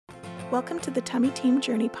Welcome to the Tummy Team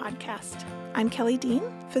Journey podcast. I'm Kelly Dean,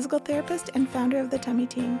 physical therapist and founder of the Tummy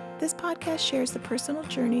Team. This podcast shares the personal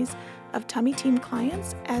journeys of Tummy Team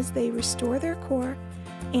clients as they restore their core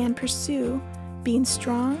and pursue being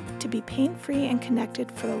strong to be pain-free and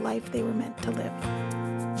connected for the life they were meant to live.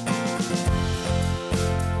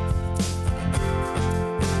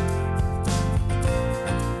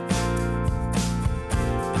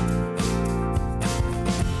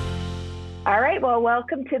 All right, well,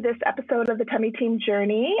 welcome to this episode of the Tummy Team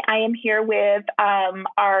Journey. I am here with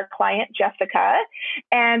our client, Jessica,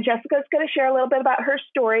 and Jessica's going to share a little bit about her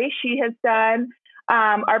story. She has done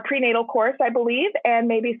our prenatal course, I believe, and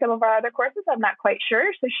maybe some of our other courses. I'm not quite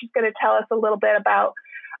sure, so she's going to tell us a little bit about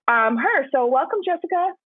her. So welcome,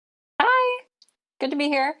 Jessica. Hi, good to be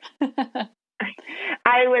here.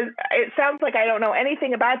 It sounds like I don't know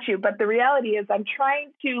anything about you, but the reality is I'm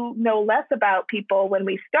trying to know less about people when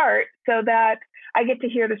we start so that I get to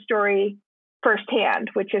hear the story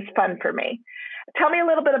firsthand, which is fun for me. Tell me a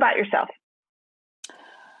little bit about yourself.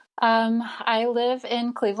 I live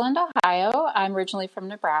in Cleveland, Ohio. I'm originally from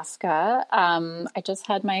Nebraska. I just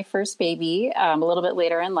had my first baby a little bit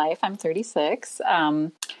later in life. I'm 36.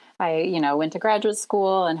 I went to graduate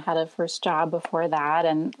school and had a first job before that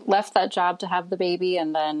and left that job to have the baby.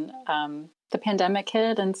 And then the pandemic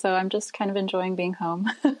hit. And so I'm just kind of enjoying being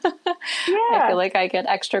home. Yeah. I feel like I get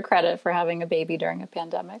extra credit for having a baby during a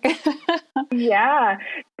pandemic. Yeah.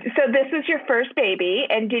 So this is your first baby.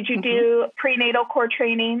 And did you do prenatal core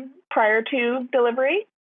training prior to delivery?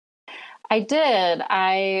 I did.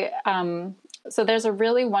 So there's a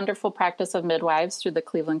really wonderful practice of midwives through the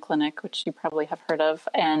Cleveland Clinic, which you probably have heard of.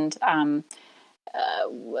 And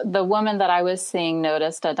the woman that I was seeing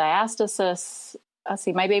noticed a diastasis.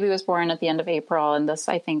 My baby was born at the end of April, and this,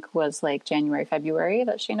 I think, was like January, February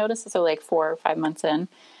that she noticed. So like 4 or 5 months in.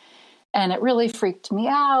 And it really freaked me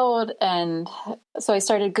out. And so I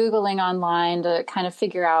started Googling online to kind of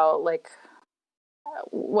figure out like,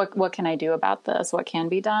 what can I do about this? What can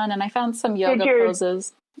be done? And I found some yoga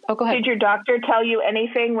poses. Oh, go ahead. Did your doctor tell you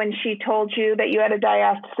anything when she told you that you had a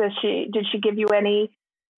diastasis? Did she give you any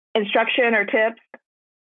instruction or tips?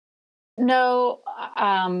 No.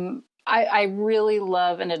 I really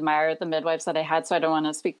love and admire the midwives that I had, so I don't want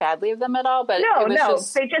to speak badly of them at all. But they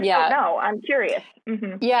just don't know. I'm curious.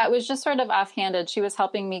 Mm-hmm. Yeah, it was just sort of offhanded. She was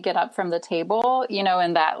helping me get up from the table,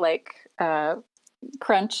 in that like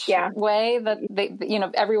crunch way that they,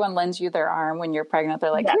 everyone lends you their arm when you're pregnant.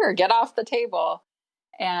 They're like, here, get off the table.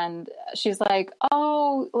 And she's like,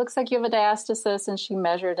 oh, looks like you have a diastasis. And she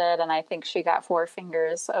measured it. And I think she got 4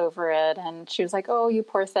 fingers over it. And she was like, oh, you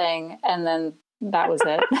poor thing. And then that was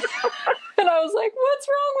it. And I was like, what's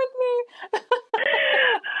wrong with me?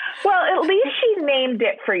 Well, at least she named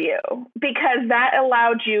it for you, because that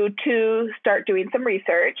allowed you to start doing some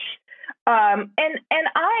research. And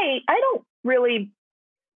I don't really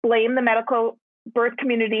blame the medical birth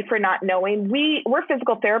community for not knowing. We're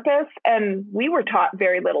physical therapists, and we were taught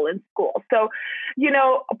very little in school. So,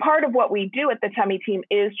 part of what we do at the Tummy Team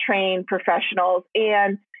is train professionals,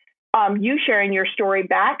 and you sharing your story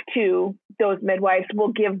back to those midwives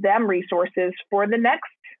will give them resources for the next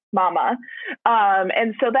mama.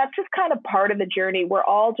 And so that's just kind of part of the journey. We're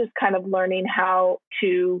all just kind of learning how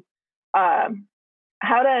to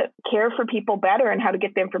care for people better and how to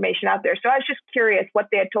get the information out there. So I was just curious what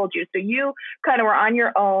they had told you. So you kind of were on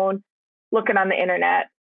your own, looking on the internet,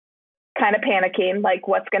 kind of panicking, like,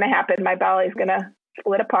 what's going to happen? My belly's going to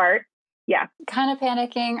split apart. Yeah. Kind of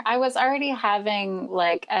panicking. I was already having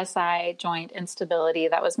like SI joint instability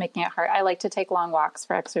that was making it hard. I like to take long walks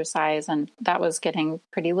for exercise, and that was getting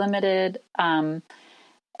pretty limited. And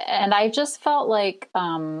I just felt like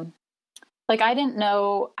I didn't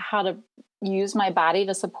know how to use my body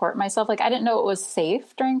to support myself. Like I didn't know it was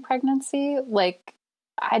safe during pregnancy. Like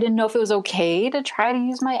I didn't know if it was okay to try to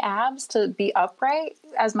use my abs to be upright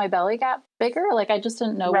as my belly got bigger. Like I just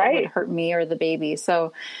didn't know what would hurt me or the baby.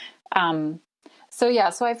 So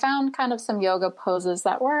I found kind of some yoga poses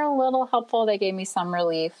that were a little helpful. They gave me some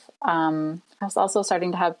relief. I was also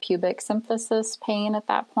starting to have pubic symphysis pain at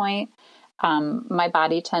that point. My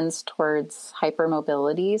body tends towards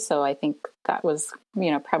hypermobility. So I think that was,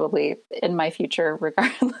 probably in my future,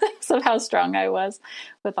 regardless of how strong I was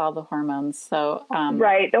with all the hormones. So,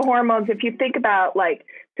 right. The hormones, if you think about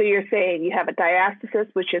so you're saying you have a diastasis,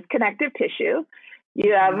 which is connective tissue.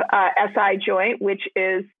 You have SI joint, which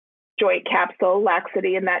is joint capsule,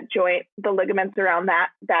 laxity in that joint, the ligaments around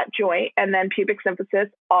that joint, and then pubic symphysis,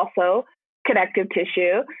 also connective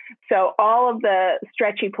tissue. So all of the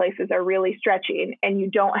stretchy places are really stretching, and you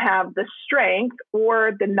don't have the strength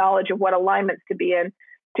or the knowledge of what alignments to be in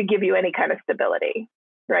to give you any kind of stability,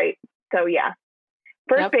 right? So yeah,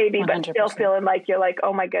 first Yep, baby, but still 100%. feeling like you're like,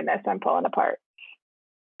 oh my goodness, I'm falling apart.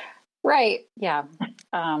 Right. Yeah.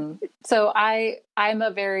 So I'm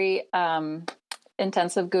a very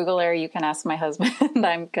intensive Googler. You can ask my husband.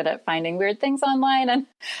 I'm good at finding weird things online. And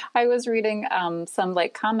I was reading some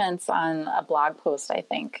like comments on a blog post, I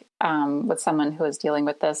think, with someone who was dealing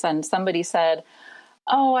with this. And somebody said,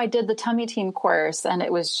 oh, I did the tummy team course and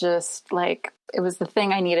it was just like, it was the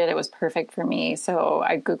thing I needed. It was perfect for me. So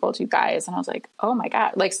I Googled you guys and I was like, oh my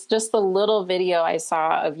God, like just the little video I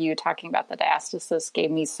saw of you talking about the diastasis gave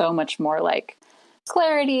me so much more like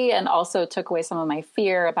clarity, and also took away some of my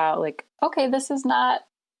fear about like, okay, this is not,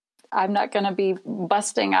 I'm not going to be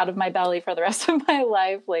busting out of my belly for the rest of my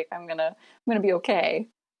life. Like I'm going to be okay.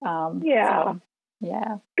 Yeah. So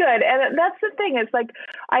yeah. Good. And that's the thing is like,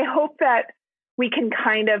 I hope that we can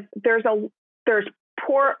kind of, there's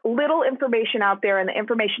poor little information out there, and the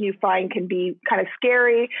information you find can be kind of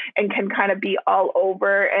scary and can kind of be all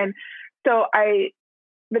over. And so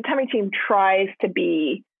the tummy team tries to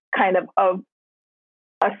be kind of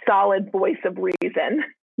a solid voice of reason,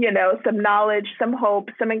 some knowledge, some hope,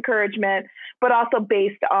 some encouragement, but also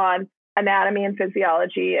based on anatomy and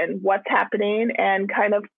physiology and what's happening and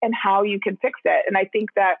kind of and how you can fix it. And I think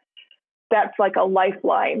that that's like a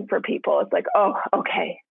lifeline for people. It's like, oh,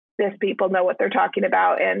 okay, these people know what they're talking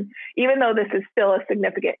about. And even though this is still a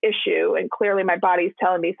significant issue and clearly my body's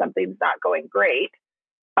telling me something's not going great,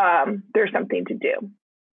 there's something to do.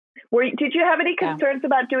 Did you have any concerns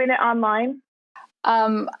about doing it online?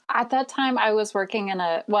 At that time I was working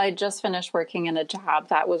I just finished working in a job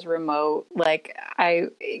that was remote. Like I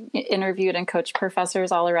interviewed and coached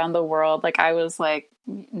professors all around the world. Like I was like,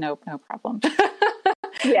 nope, no problem.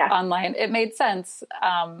 Yeah. Online. It made sense.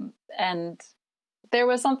 And there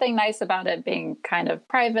was something nice about it being kind of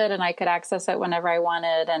private and I could access it whenever I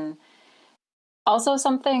wanted. And also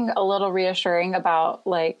something a little reassuring about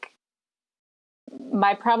like,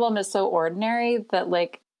 my problem is so ordinary that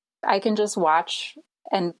like I can just watch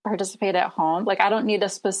and participate at home. Like I don't need a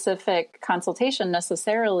specific consultation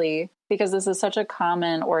necessarily because this is such a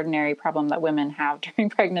common ordinary problem that women have during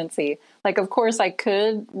pregnancy. Like of course I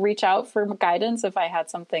could reach out for guidance if I had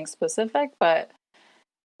something specific, but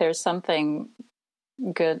there's something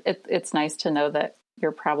good. It's nice to know that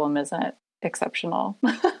your problem isn't exceptional.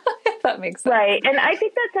 If that makes sense. Right. And I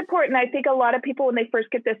think that's important. I think a lot of people when they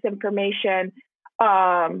first get this information,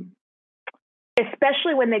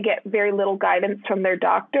 especially when they get very little guidance from their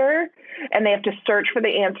doctor and they have to search for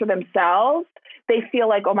the answer themselves, they feel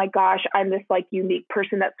like, oh my gosh, I'm this like unique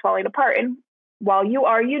person that's falling apart. And while you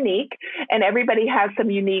are unique and everybody has some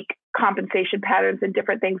unique compensation patterns and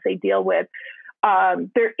different things they deal with,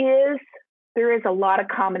 there is a lot of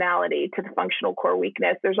commonality to the functional core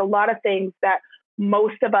weakness. There's a lot of things that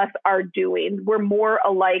most of us are doing. We're more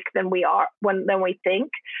alike than we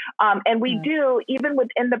think. And we do, even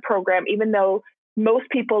within the program, even though most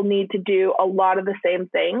people need to do a lot of the same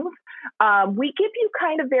things, we give you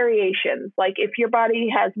kind of variations. Like if your body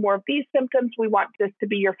has more of these symptoms, we want this to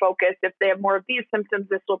be your focus. If they have more of these symptoms,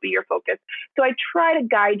 this will be your focus. So I try to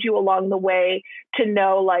guide you along the way to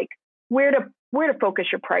know like where to focus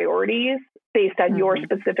your priorities based on your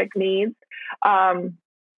specific needs.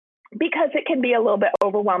 Because it can be a little bit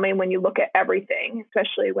overwhelming when you look at everything,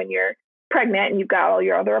 especially when you're pregnant and you've got all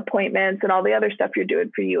your other appointments and all the other stuff you're doing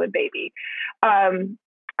for you and baby.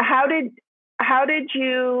 How did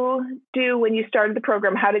you do when you started the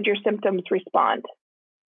program? How did your symptoms respond?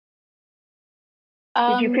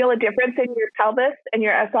 Did you feel a difference in your pelvis and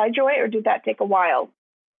your SI joint, or did that take a while?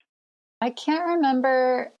 I can't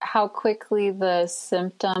remember how quickly the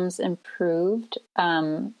symptoms improved.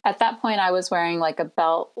 At that point, I was wearing like a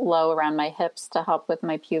belt low around my hips to help with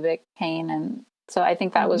my pubic pain. And so I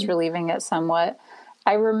think that was relieving it somewhat.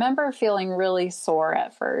 I remember feeling really sore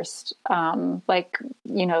at first. Like,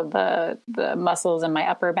 the muscles in my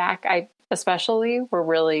upper back, I especially were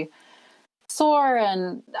really sore.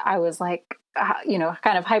 And I was like,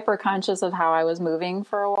 kind of hyper conscious of how I was moving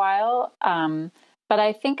for a while. But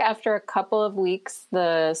I think after a couple of weeks,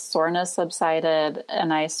 the soreness subsided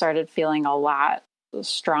and I started feeling a lot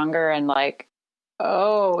stronger and like,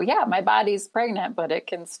 oh, yeah, my body's pregnant, but it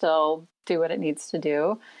can still do what it needs to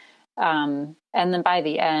do. And then by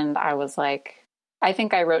the end, I was like, I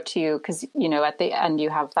think I wrote to you because, at the end, you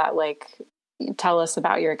have that like, tell us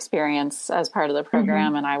about your experience as part of the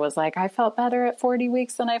program. And I was like, I felt better at 40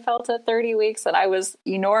 weeks than I felt at 30 weeks. And I was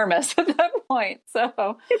enormous at that point.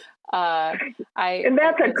 So, and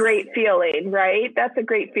that's a great feeling, right? That's a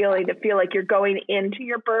great feeling to feel like you're going into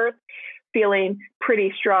your birth feeling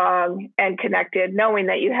pretty strong and connected, knowing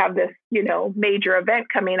that you have this, major event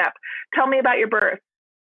coming up. Tell me about your birth.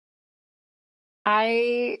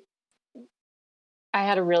 I I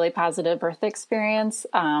had a really positive birth experience,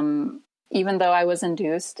 even though I was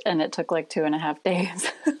induced and it took like 2.5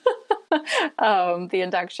 days. The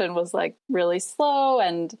induction was like really slow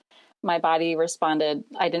and my body responded.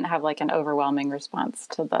 I didn't have like an overwhelming response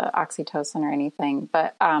to the oxytocin or anything,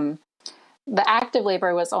 but the active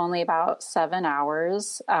labor was only about 7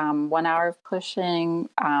 hours, 1 hour of pushing.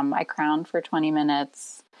 I crowned for 20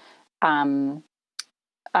 minutes. Um,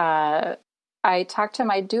 uh, I talked to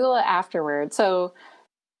my doula afterward. So,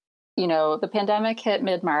 the pandemic hit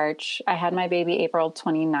mid-March. I had my baby April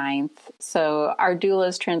 29th. So our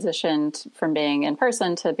doulas transitioned from being in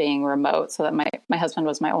person to being remote so that my husband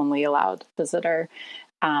was my only allowed visitor.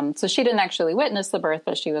 So she didn't actually witness the birth,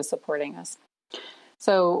 but she was supporting us.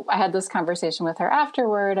 So I had this conversation with her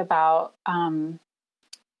afterward about, I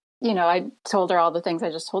told her all the things I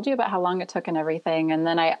just told you about how long it took and everything. And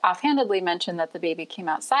then I offhandedly mentioned that the baby came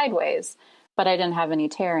out sideways, but I didn't have any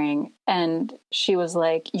tearing. And she was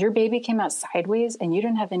like, your baby came out sideways and you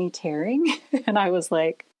didn't have any tearing? And I was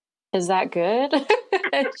like, is that good?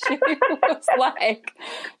 And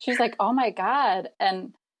she's like, oh my God.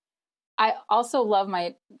 And I also love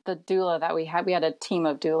the doula that we had. We had a team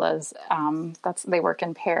of doulas. They work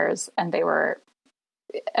in pairs and they were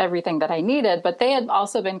everything that I needed, but they had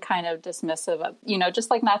also been kind of dismissive of,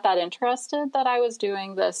 just like not that interested that I was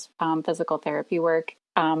doing this physical therapy work.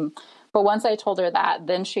 But once I told her that,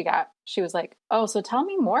 then she was like, oh, so tell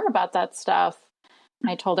me more about that stuff.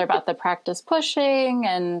 And I told her about the practice pushing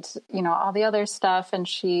and, all the other stuff. And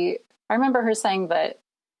I remember her saying that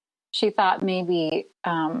she thought maybe,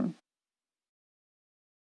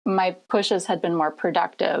 my pushes had been more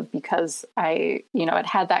productive because I,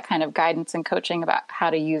 had that kind of guidance and coaching about how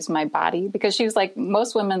to use my body. Because she was like,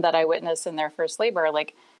 most women that I witnessed in their first labor,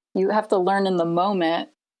 like you have to learn in the moment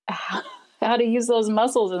how to use those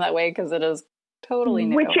muscles in that way because it is totally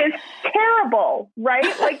new. Which is terrible, right?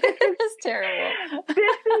 Like this is terrible.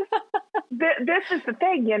 This is the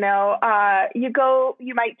thing, you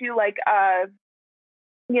might do like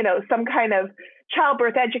some kind of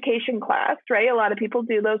childbirth education class, right? A lot of people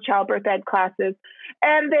do those childbirth ed classes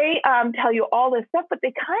and they tell you all this stuff, but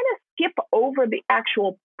they kind of skip over the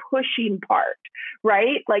actual pushing part,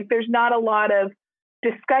 right? Like there's not a lot of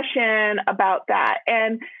discussion about that.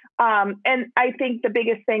 And I think the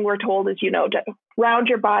biggest thing we're told is, to round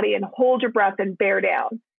your body and hold your breath and bear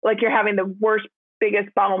down, like you're having the worst,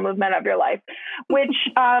 biggest bowel movement of your life, which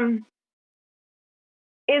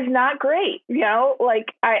is not great. Like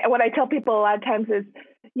what I tell people a lot of times is,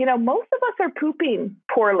 most of us are pooping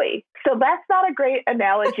poorly. So that's not a great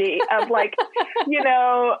analogy of like,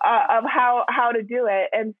 of how to do it.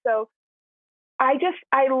 And so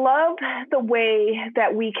I love the way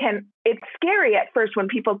that it's scary at first when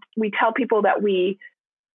we tell people that we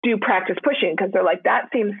do practice pushing because they're like, that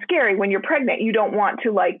seems scary. When you're pregnant, you don't want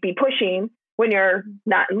to like be pushing when you're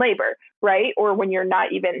not in labor, right? Or when you're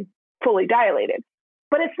not even fully dilated.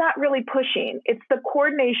 But it's not really pushing. It's the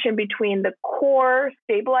coordination between the core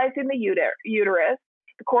stabilizing the uterus,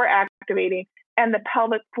 the core activating, and the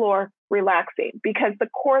pelvic floor relaxing, because the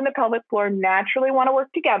core and the pelvic floor naturally want to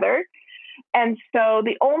work together. And so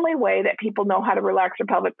the only way that people know how to relax their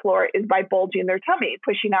pelvic floor is by bulging their tummy,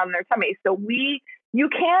 pushing out in their tummy. So you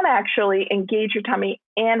can actually engage your tummy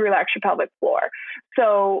and relax your pelvic floor.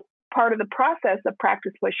 So part of the process of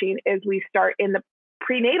practice pushing is we start in the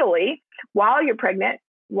prenatally while you're pregnant,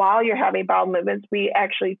 while you're having bowel movements. We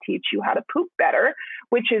actually teach you how to poop better,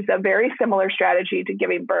 which is a very similar strategy to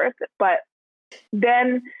giving birth. But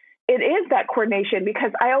then it is that coordination,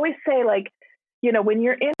 because I always say, like, when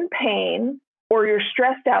you're in pain or you're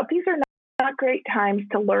stressed out, these are not great times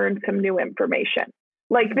to learn some new information.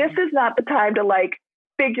 Like, this is not the time to like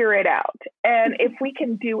figure it out. And if we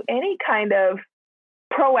can do any kind of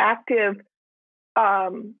proactive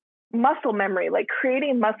muscle memory, like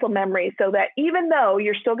creating muscle memory, so that even though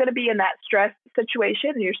you're still going to be in that stress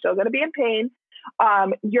situation and you're still going to be in pain,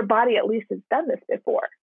 your body at least has done this before,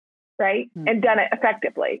 right? Mm-hmm. And done it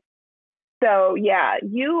effectively. So yeah,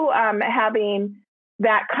 you having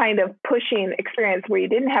that kind of pushing experience where you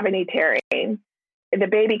didn't have any tearing, the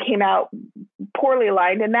baby came out poorly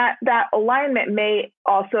aligned, and that alignment may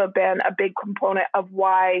also have been a big component of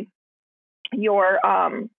why your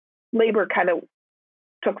labor kind of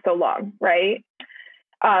took so long, right?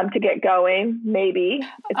 To get going, maybe.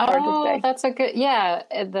 It's hard to say. That's a good,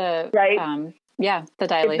 right. The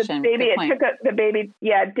dilation. The baby,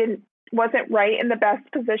 wasn't right in the best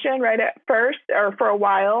position right at first or for a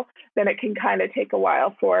while, then it can kind of take a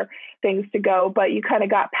while for things to go, but you kind of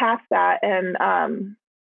got past that, and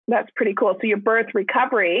that's pretty cool. So your birth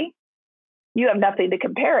recovery you have nothing to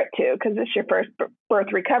compare it to because it's your first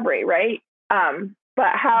birth recovery, right?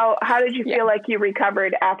 But how did you feel like you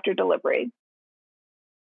recovered after delivery?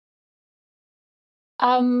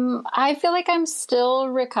 I feel like I'm still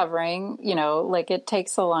recovering, like it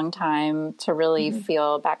takes a long time to really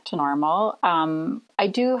feel back to normal. I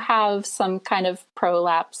do have some kind of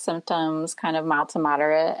prolapse symptoms, kind of mild to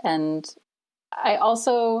moderate. And I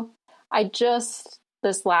just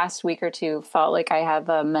this last week or two felt like I have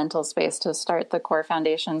a mental space to start the core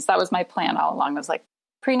foundations. That was my plan all along. It was like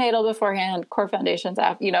prenatal beforehand, core foundations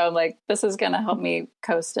after, like this is going to help me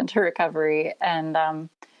coast into recovery. And,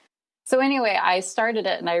 so anyway, I started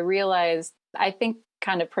it and I realized, I think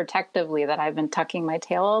kind of protectively, that I've been tucking my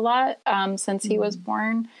tail a lot since he was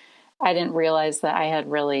born. I didn't realize that I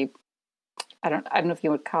had really, I don't know if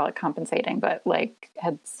you would call it compensating, but like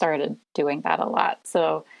had started doing that a lot.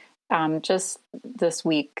 So just this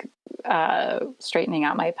week, straightening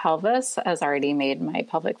out my pelvis has already made my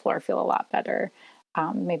pelvic floor feel a lot better.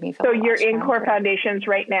 Made me feel so you're in core foundations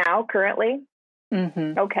right now, currently?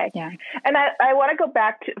 Mm-hmm. Okay. Yeah. And I want to go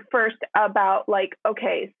back to first about like,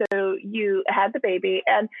 okay, so you had the baby,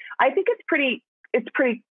 and I think it's pretty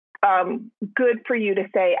good for you to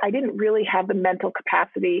say, I didn't really have the mental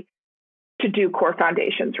capacity to do core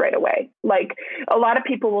foundations right away. Like a lot of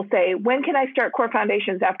people will say, when can I start core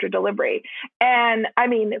foundations after delivery? And I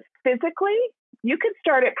mean, physically, you could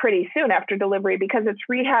start it pretty soon after delivery because it's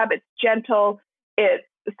rehab, it's gentle, it's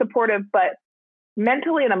supportive, but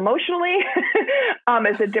mentally and emotionally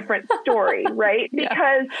is a different story, right? Yeah.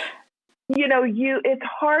 Because, it's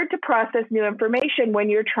hard to process new information when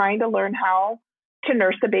you're trying to learn how to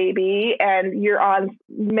nurse the baby and you're on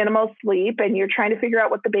minimal sleep and you're trying to figure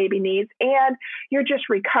out what the baby needs and you're just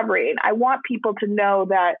recovering. I want people to know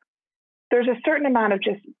that there's a certain amount of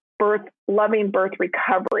just loving birth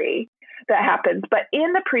recovery that happens. But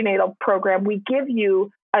in the prenatal program, we give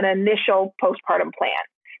you an initial postpartum plan.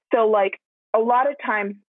 So like, a lot of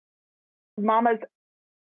times mamas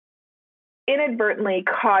inadvertently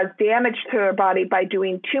cause damage to their body by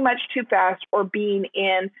doing too much too fast or being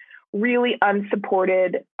in really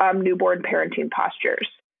unsupported newborn parenting postures.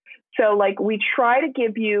 So like we try to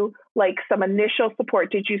give you like some initial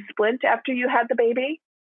support. Did you splint after you had the baby?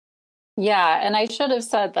 Yeah. And I should have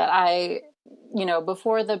said that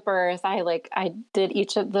before the birth, I did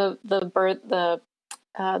each of the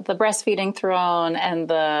breastfeeding throne and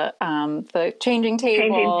the changing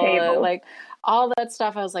table, like all that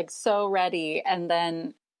stuff. I was like so ready. And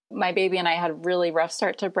then my baby and I had a really rough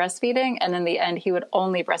start to breastfeeding. And in the end, he would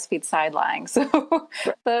only breastfeed side lying. So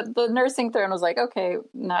the nursing throne was like, okay,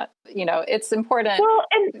 not, it's important. Well,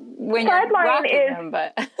 and when you're rocking him,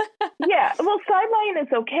 but yeah, well, sideline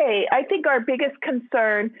is okay. I think our biggest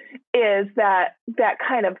concern is that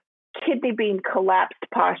kind of kidney bean collapsed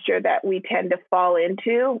posture that we tend to fall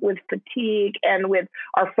into with fatigue and with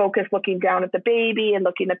our focus looking down at the baby and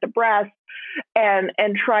looking at the breast and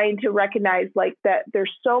trying to recognize like that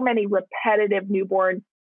there's so many repetitive newborn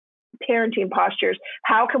parenting postures.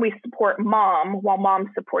 How can we support mom while mom's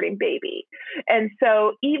supporting baby? And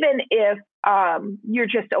so even if you're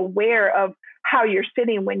just aware of how you're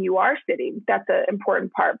sitting when you are sitting, that's an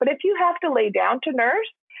important part. But if you have to lay down to nurse,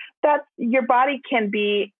 that's your body's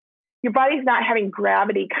not having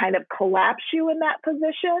gravity kind of collapse you in that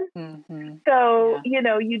position. Mm-hmm. So,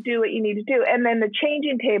 you do what you need to do. And then the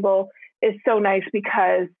changing table is so nice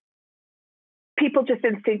because people just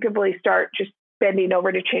instinctively start just bending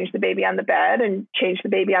over to change the baby on the bed and change the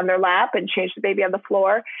baby on their lap and change the baby on the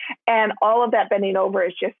floor. And all of that bending over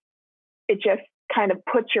it just kind of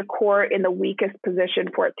puts your core in the weakest position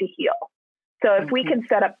for it to heal. So if we can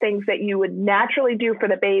set up things that you would naturally do for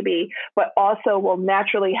the baby, but also will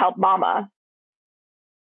naturally help mama,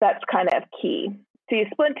 that's kind of key. So you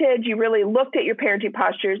splinted, you really looked at your parenting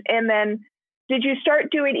postures. And then did you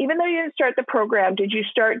start doing, even though you didn't start the program, did you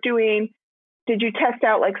test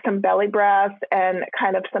out like some belly breaths and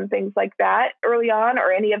kind of some things like that early on,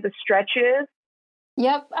 or any of the stretches?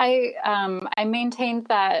 Yep. I maintained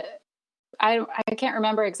that. I can't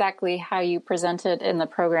remember exactly how you presented in the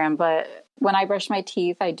program, but when I brush my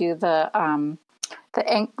teeth, I do the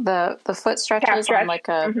foot stretches on like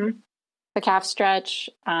the calf stretch,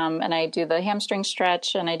 and I do the hamstring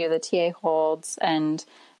stretch, and I do the TA holds, and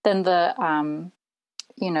then the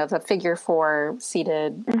figure 4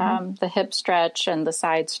 seated, the hip stretch and the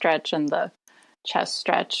side stretch and the chest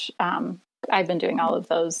stretch. I've been doing all of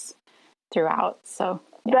those throughout. So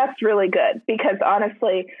yeah. That's really good because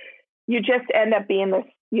honestly, you just end up being this,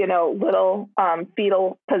 little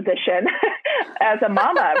fetal position as a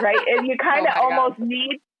mama, right? And you kind of almost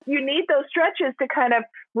need those stretches to kind of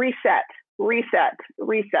reset, reset,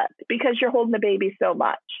 because you're holding the baby so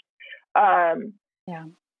much. Yeah.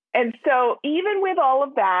 And so even with all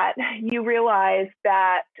of that, you realize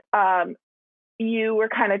that you were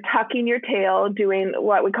kind of tucking your tail, doing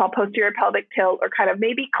what we call posterior pelvic tilt, or kind of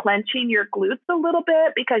maybe clenching your glutes a little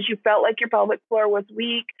bit because you felt like your pelvic floor was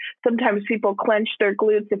weak. Sometimes people clench their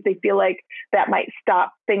glutes if they feel like that might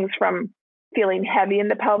stop things from feeling heavy in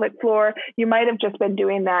the pelvic floor. You might have just been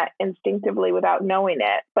doing that instinctively without knowing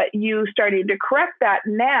it, but you starting to correct that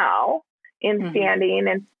now in standing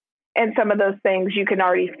and some of those things, you can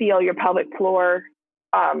already feel your pelvic floor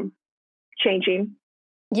changing.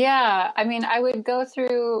 Yeah. I mean, I would go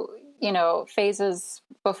through, phases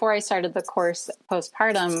before I started the course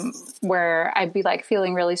postpartum where I'd be like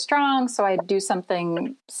feeling really strong. So I'd do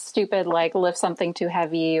something stupid, like lift something too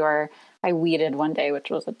heavy, or I weeded one day, which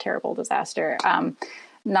was a terrible disaster.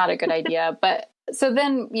 Not a good idea. But so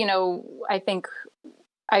then, I think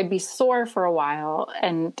I'd be sore for a while.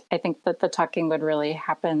 And I think that the tucking would really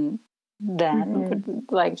happen then,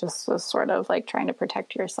 like just was sort of like trying to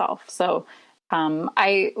protect yourself. So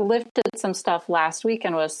I lifted some stuff last week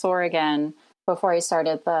and was sore again before I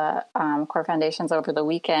started the Core Foundations over the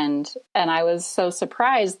weekend. And I was so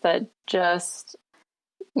surprised that just,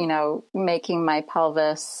 making my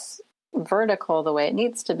pelvis vertical the way it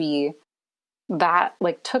needs to be, that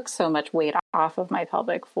like took so much weight off of my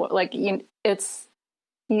pelvic floor. Like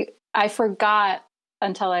I forgot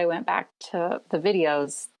until I went back to the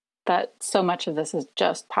videos that so much of this is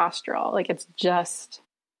just postural. Like it's just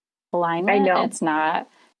alignment. I know. It's not.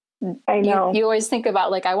 I know. You always think about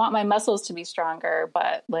like I want my muscles to be stronger,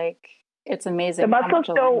 but like it's amazing how much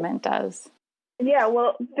alignment does. Yeah,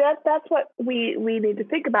 well, that's what we need to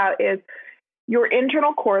think about is your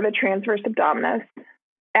internal core, the transverse abdominis,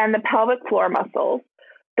 and the pelvic floor muscles.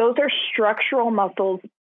 Those are structural muscles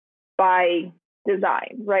by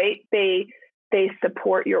design, right? They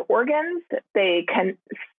support your organs. They can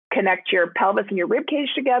connect your pelvis and your rib cage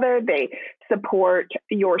together. They support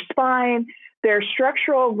your spine. They're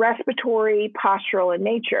structural, respiratory, postural in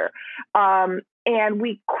nature. And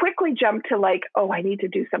we quickly jump to like, oh, I need to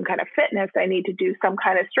do some kind of fitness. I need to do some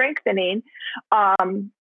kind of strengthening.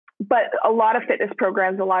 But a lot of fitness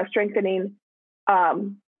programs, a lot of strengthening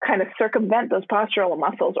kind of circumvent those postural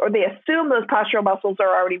muscles, or they assume those postural muscles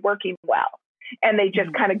are already working well. And they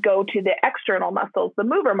just kind of go to the external muscles, the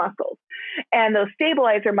mover muscles. And those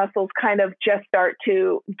stabilizer muscles kind of just start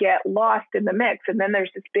to get lost in the mix. And then there's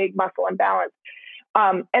this big muscle imbalance.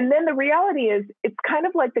 And then the reality is it's kind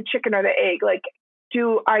of like the chicken or the egg. Like,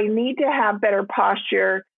 do I need to have better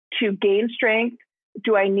posture to gain strength?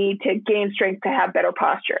 Do I need to gain strength to have better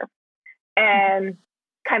posture? And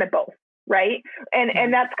kind of both. Right.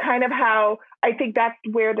 And that's kind of how I think that's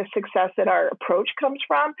where the success in our approach comes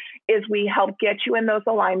from, is we help get you in those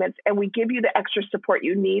alignments and we give you the extra support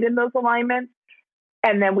you need in those alignments.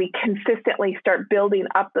 And then we consistently start building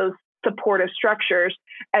up those supportive structures.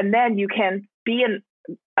 And then you can be in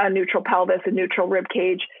a neutral pelvis, a neutral rib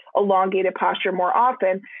cage, elongated posture more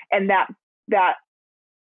often. And that,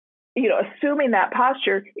 assuming that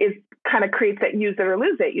posture is kind of creates that use it or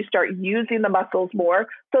lose it. You start using the muscles more,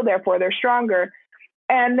 so therefore they're stronger.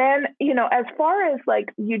 And then, as far as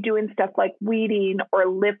like you doing stuff like weeding or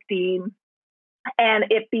lifting and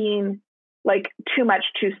it being like too much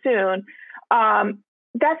too soon,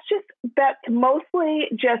 that's mostly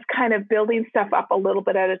just kind of building stuff up a little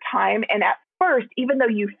bit at a time. And at first, even though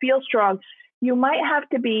you feel strong, you might have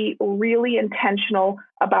to be really intentional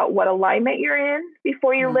about what alignment you're in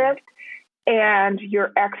before you lift, and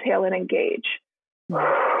your exhale and engage.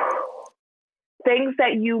 Things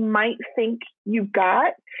that you might think you've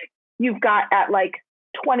got at like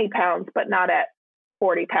 20 pounds, but not at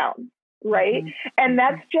 40 pounds. Right. And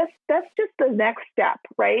that's just the next step,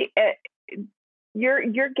 right?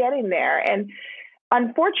 You're getting there. And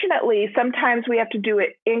unfortunately, sometimes we have to do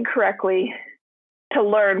it incorrectly to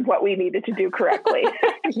learn what we needed to do correctly.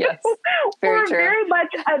 Yes, We're very much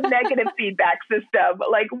a negative feedback system.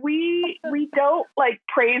 Like we don't like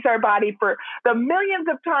praise our body for the millions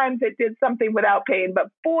of times it did something without pain, but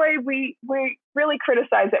boy, we really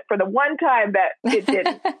criticize it for the one time that it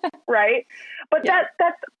didn't. Right. But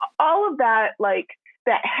that's all of that, like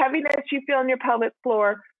that heaviness you feel in your pelvic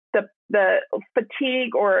floor, the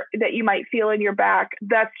fatigue or that you might feel in your back,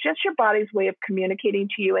 that's just your body's way of communicating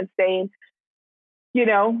to you and saying,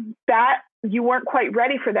 that you weren't quite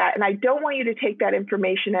ready for that. And I don't want you to take that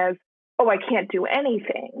information as, oh, I can't do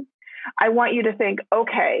anything. I want you to think,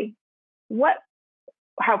 okay,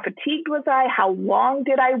 how fatigued was I? How long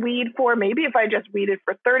did I weed for? Maybe if I just weeded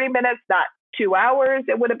for 30 minutes, not 2 hours,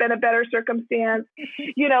 it would have been a better circumstance.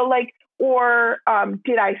 Like Or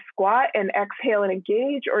did I squat and exhale and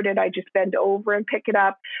engage, or did I just bend over and pick it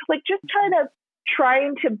up? Like just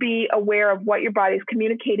trying to be aware of what your body's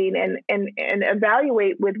communicating and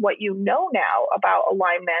evaluate with what you know now about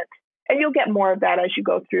alignment. And you'll get more of that as you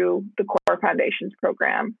go through the Core Foundations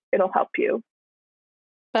program. It'll help you.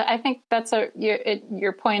 But I think that's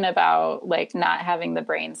your point about like not having the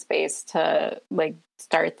brain space to like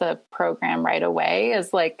start the program right away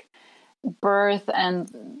is like birth and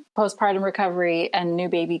postpartum recovery and new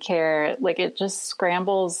baby care. Like it just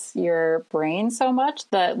scrambles your brain so much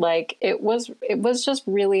that like it was just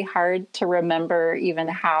really hard to remember even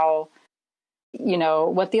how,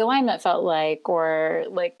 what the alignment felt like, or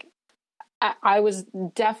like I was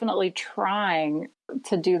definitely trying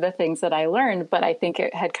to do the things that I learned, but I think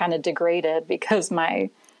it had kind of degraded because my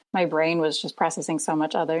brain was just processing so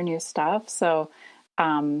much other new stuff. So,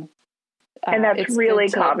 and that's really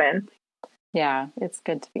common. Yeah, it's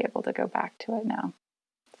good to be able to go back to it now.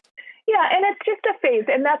 Yeah, and it's just a phase.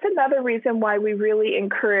 And that's another reason why we really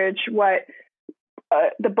encourage what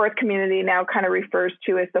the birth community now kind of refers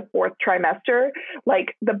to as the fourth trimester,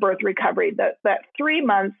 like the birth recovery, that 3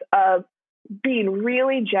 months of being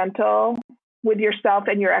really gentle with yourself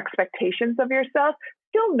and your expectations of yourself,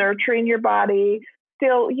 still nurturing your body,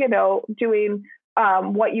 still, doing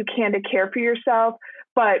what you can to care for yourself,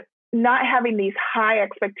 but not having these high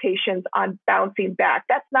expectations on bouncing back.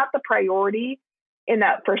 That's not the priority in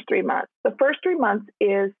that first 3 months. The first 3 months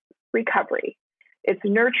is recovery. It's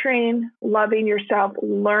nurturing, loving yourself,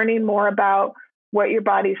 learning more about what your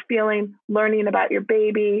body's feeling, learning about your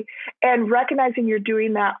baby, and recognizing you're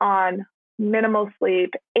doing that on minimal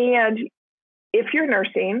sleep. And if you're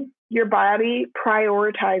nursing, your body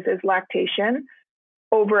prioritizes lactation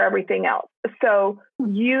over everything else. So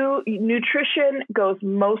nutrition goes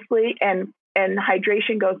mostly and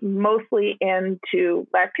hydration goes mostly into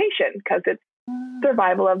lactation because it's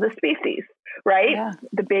survival of the species, right? Yeah.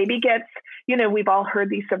 The baby gets, we've all heard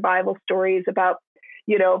these survival stories about,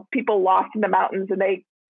 people lost in the mountains and they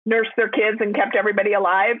nursed their kids and kept everybody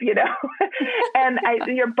alive, and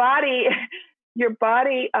your body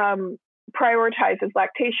prioritizes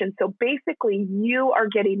lactation. So basically you are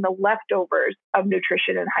getting the leftovers of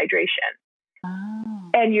nutrition and hydration.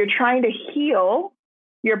 Oh. And you're trying to heal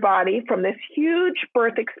your body from this huge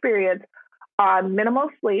birth experience on minimal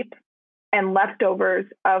sleep and leftovers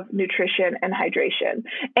of nutrition and hydration.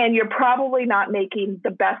 And you're probably not making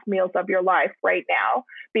the best meals of your life right now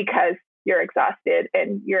because you're exhausted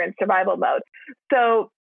and you're in survival mode. So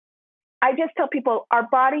I just tell people our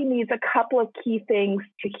body needs a couple of key things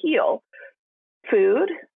to heal: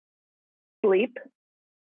 food, sleep,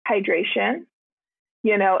 hydration.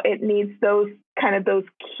 It needs those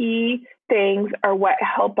key things are what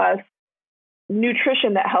help us,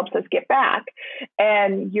 nutrition that helps us get back.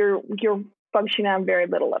 And you're functioning on very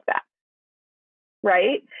little of that,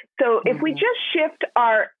 right? So if we just shift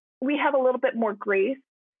we have a little bit more grace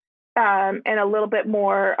and a little bit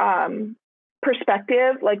more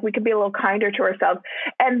perspective, like we can be a little kinder to ourselves.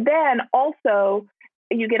 And then also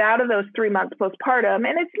you get out of those 3 months postpartum,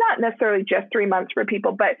 and it's not necessarily just 3 months for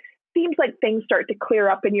people, but seems like things start to clear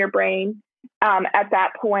up in your brain at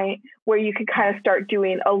that point where you can kind of start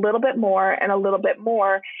doing a little bit more and a little bit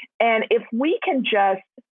more. And if we can just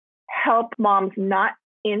help moms not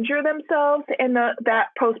injure themselves in that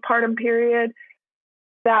postpartum period,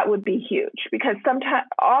 that would be huge, because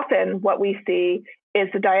often what we see is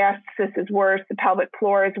the diastasis is worse, the pelvic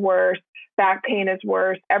floor is worse, back pain is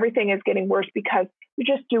worse, everything is getting worse because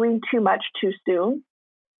you're just doing too much too soon.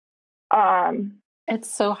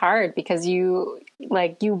 It's so hard because you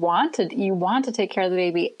want to take care of the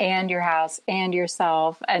baby and your house and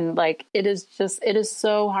yourself. And like, it is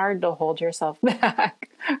so hard to hold yourself back.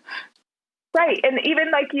 Right. And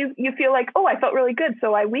even like you feel like, oh, I felt really good,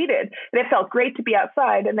 so I weeded and it felt great to be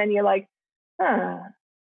outside. And then you're like, that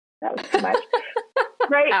was too much.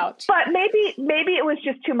 Right. Ouch. But maybe it was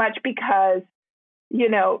just too much because,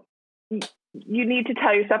 you need to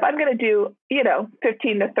tell yourself, I'm going to do,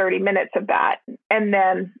 15 to 30 minutes of that. And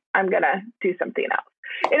then I'm going to do something else.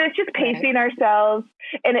 And it's just pacing ourselves.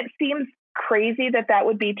 And it seems crazy that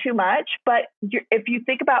would be too much. But if you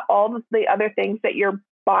think about all of the other things that your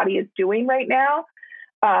body is doing right now,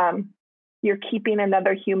 you're keeping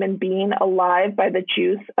another human being alive by the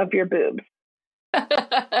juice of your boobs.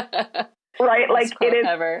 Right? Like it is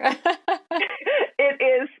ever. It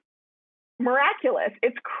is miraculous.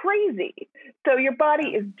 It's crazy. So your body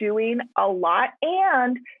is doing a lot,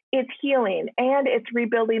 and it's healing, and it's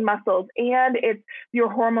rebuilding muscles, and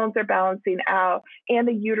your hormones are balancing out, and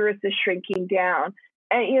the uterus is shrinking down.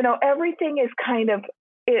 And, everything is kind of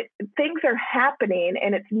things are happening,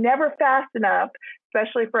 and it's never fast enough,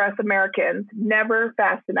 especially for us Americans, never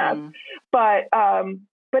fast enough. But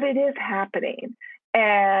it is happening.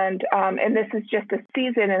 And this is just a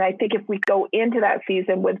season. And I think if we go into that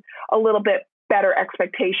season with a little bit better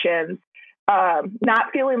expectations,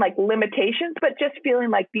 not feeling like limitations, but just feeling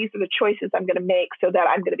like these are the choices I'm going to make so that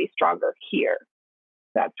I'm going to be stronger here.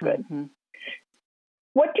 That's good. Mm-hmm.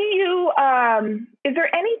 What do you, is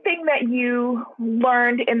there anything that you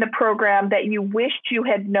learned in the program that you wished you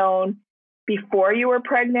had known before you were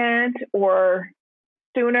pregnant or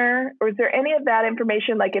sooner? Or is there any of that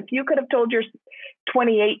information? Like if you could have told your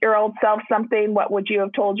 28-year-old self something, what would you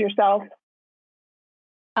have told yourself?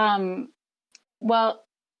 Well,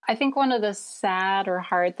 I think one of the sad or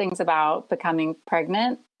hard things about becoming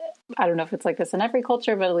pregnant, I don't know if it's like this in every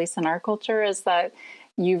culture, but at least in our culture, is that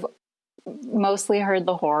you've mostly heard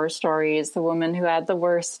the horror stories, the woman who had the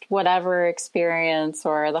worst whatever experience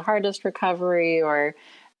or the hardest recovery, or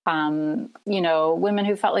women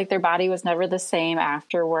who felt like their body was never the same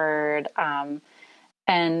afterward.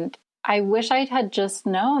 And I wish I had just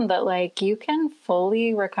known that, like, you can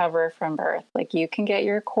fully recover from birth. Like, you can get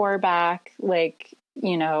your core back. Like,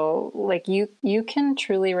 like you can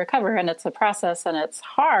truly recover, and it's a process and it's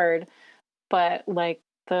hard, but like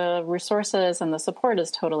the resources and the support is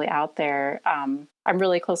totally out there. I'm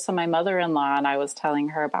really close to my mother-in-law, and I was telling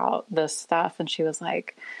her about this stuff, and she was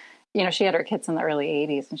like, she had her kids in the early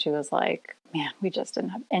 80s, and she was like, man, we just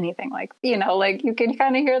didn't have anything like, like you can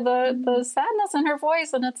kind of hear the sadness in her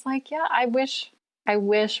voice. And it's like, yeah, I wish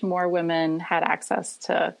more women had access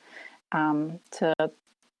to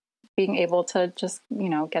being able to just,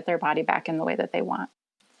 get their body back in the way that they want.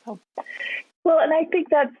 So. Well, and I think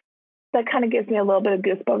that kind of gives me a little bit of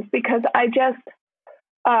goosebumps, because I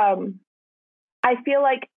feel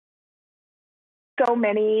like so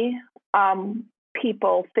many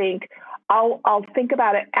people think I'll think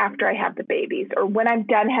about it after I have the babies, or when I'm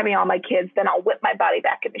done having all my kids, then I'll whip my body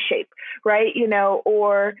back into shape, right?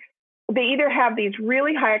 Or they either have these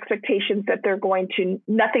really high expectations that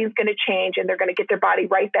nothing's going to change, and they're going to get their body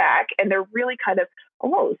right back, and they're really kind of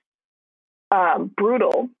almost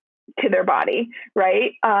brutal to their body,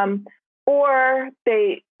 right? Or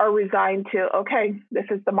they are resigned to, okay, this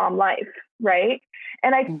is the mom life, right?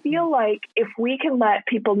 And I feel like if we can let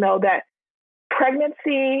people know that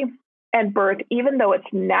pregnancy and birth, even though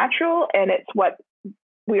it's natural and it's what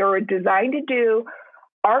we are designed to do,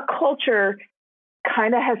 our culture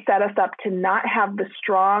kind of has set us up to not have the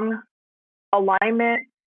strong alignment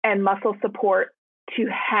and muscle support to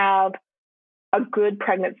have a good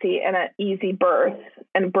pregnancy and an easy birth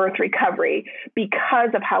and birth recovery, because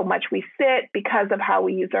of how much we sit, because of how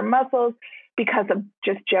we use our muscles, because of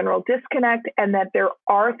just general disconnect, and that there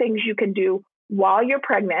are things you can do while you're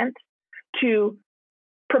pregnant to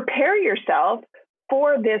prepare yourself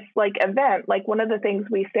for this like event. Like one of the things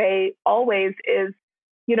we say always is,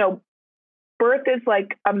 birth is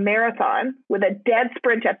like a marathon with a dead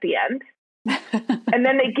sprint at the end. And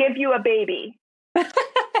then they give you a baby.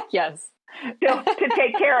 Yes. to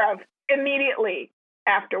take care of immediately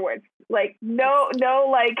afterwards. Like no,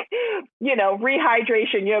 like,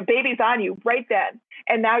 rehydration, baby's on you right then.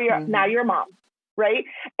 And now you're a mom. Right.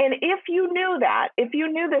 And if you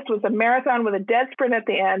knew this was a marathon with a dead sprint at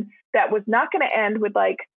the end, that was not going to end with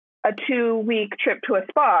like a 2-week trip to a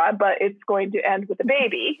spa, but it's going to end with a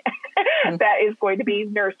baby that is going to be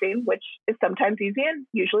nursing, which is sometimes easy and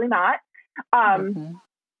usually not.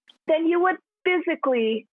 Then you would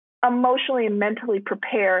physically, emotionally, and mentally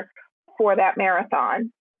prepare for that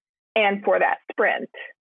marathon and for that sprint.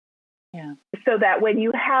 Yeah. So that when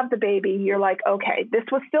you have the baby, you're like, okay, this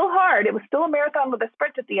was still hard. It was still a marathon with a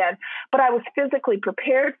sprint at the end, but I was physically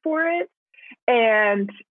prepared for it. And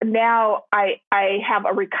now I have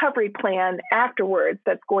a recovery plan afterwards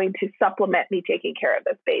that's going to supplement me taking care of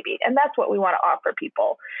this baby. And that's what we want to offer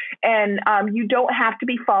people. And you don't have to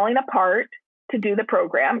be falling apart to do the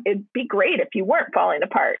program. It'd be great if you weren't falling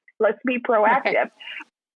apart. Let's be proactive. Okay.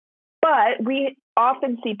 But we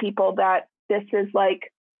often see people that this is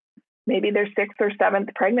like maybe their 6th or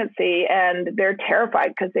 7th pregnancy, and they're terrified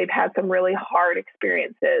because they've had some really hard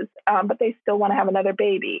experiences, but they still want to have another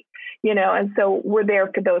baby, and so we're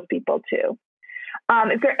there for those people too.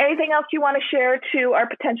 Is there anything else you want to share to our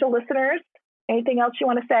potential listeners? Anything else you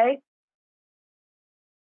want to say?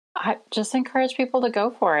 I just encourage people to go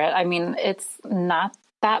for it. I mean, it's not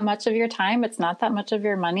that much of your time. It's not that much of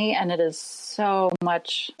your money. And it is so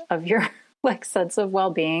much of your sense of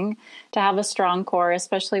well-being to have a strong core,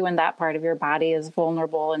 especially when that part of your body is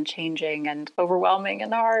vulnerable and changing and overwhelming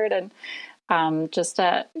and hard. And just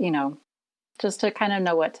to just to kind of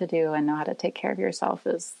know what to do and know how to take care of yourself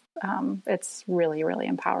is, it's really, really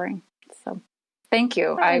empowering. So thank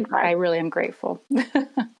you. I really am grateful.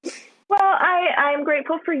 Well, I'm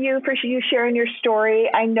grateful for you sharing your story.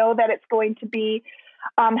 I know that it's going to be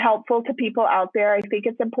helpful to people out there. I think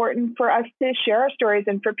it's important for us to share our stories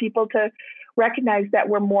and for people to recognize that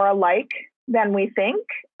we're more alike than we think.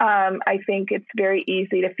 I think it's very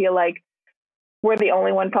easy to feel like we're the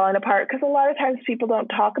only one falling apart because a lot of times people don't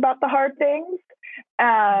talk about the hard things.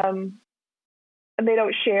 And they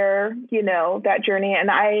don't share, that journey.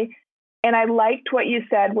 And I liked what you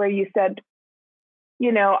said, where you said,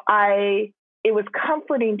 it was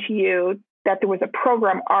comforting to you that there was a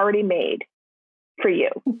program already made for you,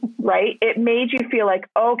 right? It made you feel like,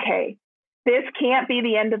 okay, this can't be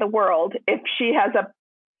the end of the world if she has a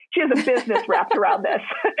business wrapped around this.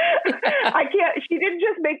 She didn't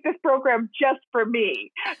just make this program just for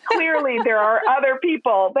me. Clearly there are other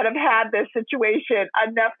people that have had this situation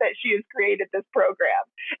enough that she has created this program.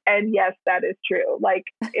 And yes, that is true. Like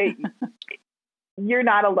you're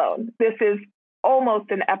not alone. This is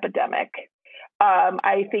almost an epidemic.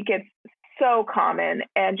 I think it's so common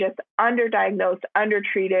and just underdiagnosed,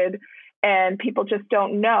 undertreated, and people just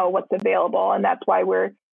don't know what's available. And that's why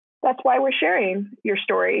we're sharing your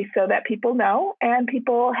story so that people know and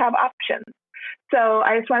people have options. So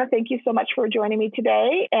I just want to thank you so much for joining me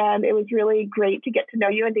today. And it was really great to get to know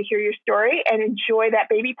you and to hear your story and enjoy that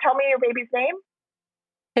baby. Tell me your baby's name.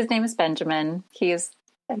 His name is Benjamin. He is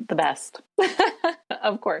the best.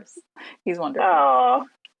 Of course. He's wonderful. Oh,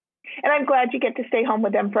 and I'm glad you get to stay home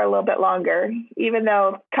with them for a little bit longer, even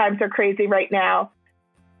though times are crazy right now.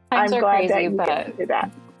 Times I'm are glad crazy, that you but get to do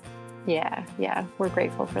that. Yeah. We're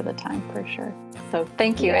grateful for the time for sure. So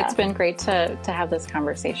thank you. Yeah. It's been great to have this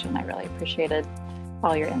conversation. I really appreciated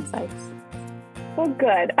all your insights. Well,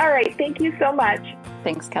 good. All right. Thank you so much.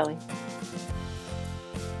 Thanks, Kelly.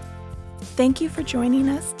 Thank you for joining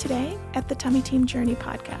us today at the Tummy Team Journey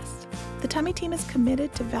podcast. The Tummy Team is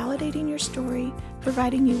committed to validating your story,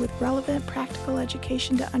 providing you with relevant, practical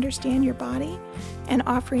education to understand your body, and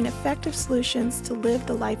offering effective solutions to live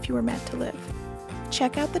the life you were meant to live.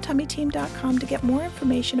 Check out thetummyteam.com to get more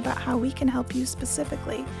information about how we can help you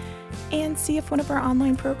specifically, and see if one of our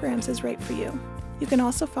online programs is right for you. You can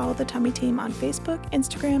also follow the Tummy Team on Facebook,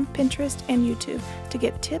 Instagram, Pinterest, and YouTube to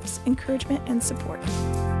get tips, encouragement, and support.